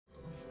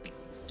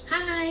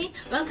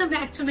welcome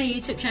back to my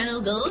YouTube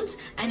channel, girls.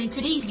 And in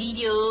today's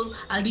video,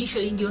 I'll be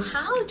showing you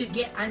how to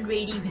get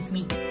unready with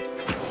me.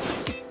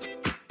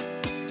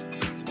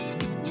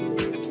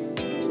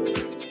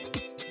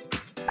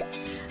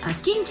 A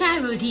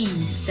skincare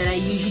routine that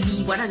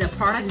what are the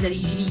products that I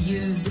usually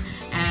use,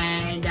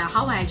 and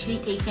how I actually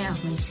take care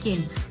of my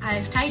skin.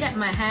 I've tied up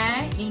my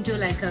hair into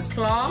like a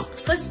claw.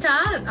 First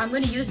up, I'm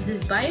going to use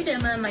this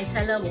Bioderma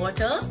micellar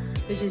water,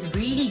 which is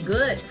really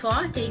good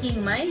for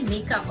taking my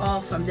makeup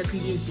off from the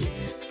previous day.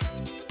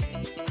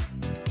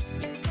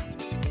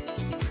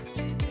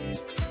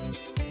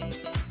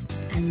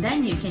 And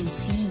then you can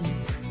see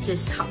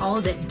just how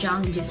all that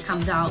junk just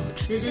comes out.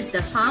 This is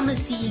the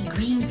Pharmacy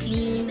Green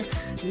Clean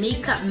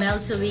Makeup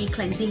Melt Away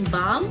Cleansing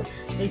Balm.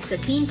 It's a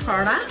clean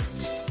product.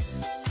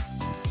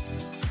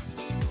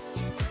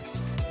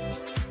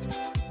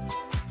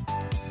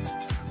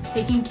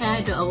 Taking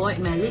care to avoid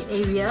my lip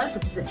area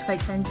because it's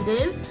quite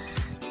sensitive.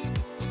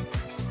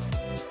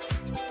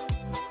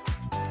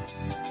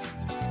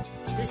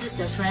 This is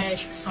the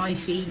Fresh Soy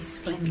Face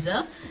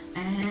Cleanser,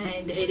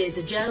 and it is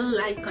a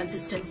gel-like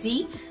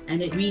consistency,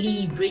 and it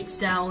really breaks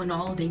down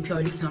all the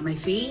impurities on my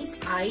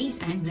face, eyes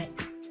and neck.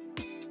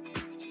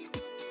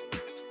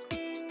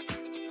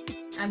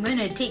 I'm going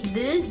to take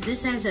this.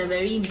 This has a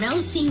very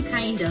melting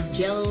kind of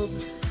gel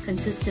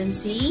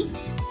consistency.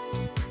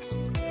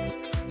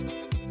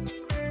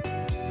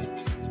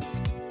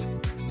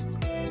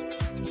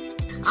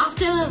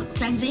 After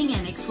cleansing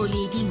and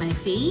exfoliating my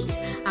face,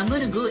 I'm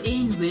going to go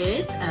in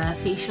with a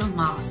facial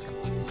mask.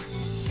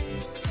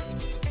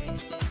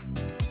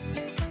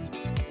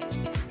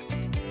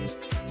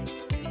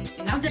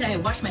 Now that I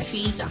washed my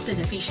face after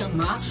the facial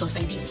mask of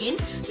Fenty Skin,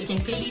 you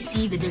can clearly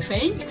see the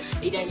difference.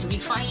 It has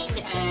refined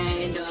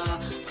and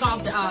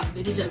clogged up.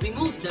 It has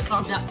removed the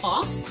clogged up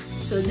pores.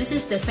 So this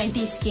is the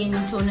Fenty Skin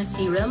Toner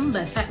Serum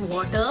by Fat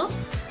Water.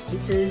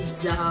 It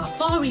is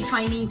pore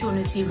refining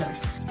toner serum.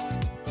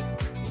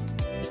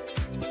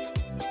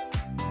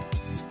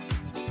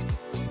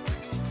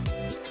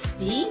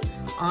 The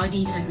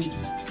Ordinary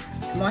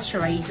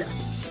Moisturizer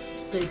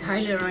with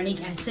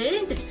hyaluronic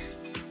acid.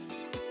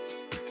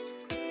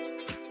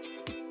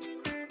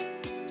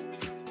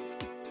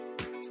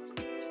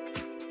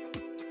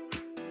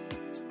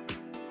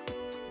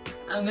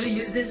 I'm going to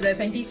use this by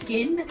Fenty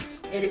Skin.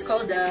 It is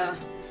called the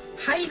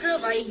Hydra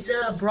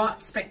Visor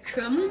Broad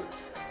Spectrum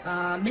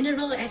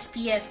Mineral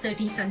SPF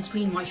 30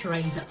 Sunscreen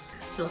Moisturizer.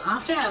 So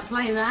after I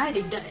apply that,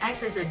 it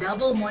acts as a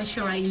double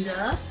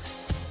moisturizer.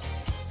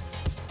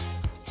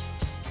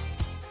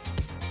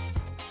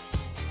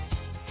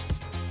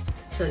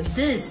 So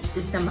this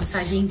is the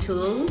massaging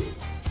tool.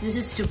 This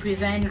is to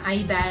prevent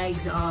eye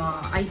bags or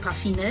eye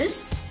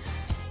puffiness.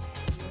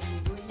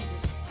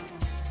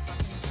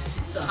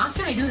 So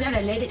after I do that,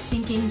 I let it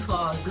sink in for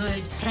a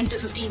good 10 to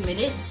 15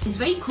 minutes. It's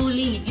very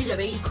cooling. It gives a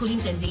very cooling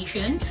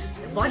sensation.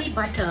 The body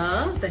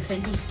butter by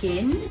Fenty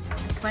Skin.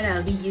 What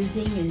I'll be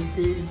using is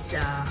this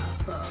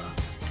for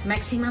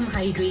maximum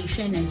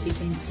hydration, as you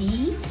can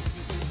see.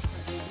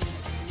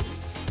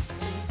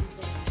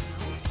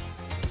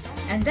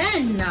 And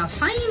then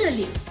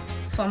finally,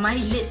 for my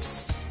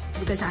lips,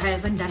 because I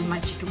haven't done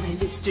much to my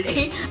lips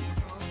today,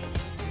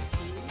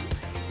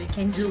 the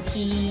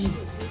Kenzuki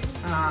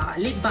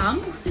lip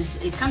balm.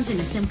 It comes in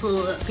a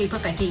simple paper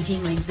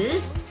packaging like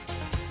this.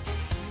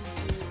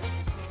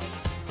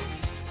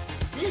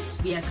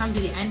 We have come to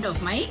the end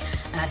of my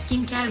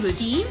skincare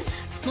routine.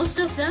 Most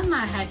of them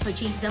I had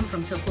purchased them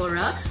from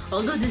Sephora.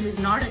 Although this is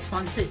not a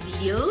sponsored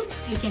video,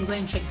 you can go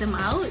and check them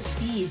out,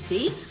 see if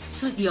they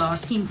suit your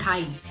skin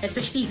type,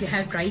 especially if you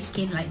have dry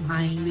skin like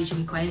mine, which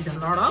requires a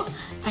lot of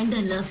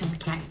tender love and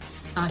care.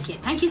 Okay,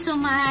 thank you so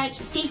much.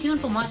 Stay tuned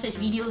for more such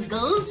videos,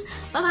 girls.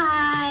 Bye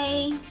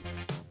bye.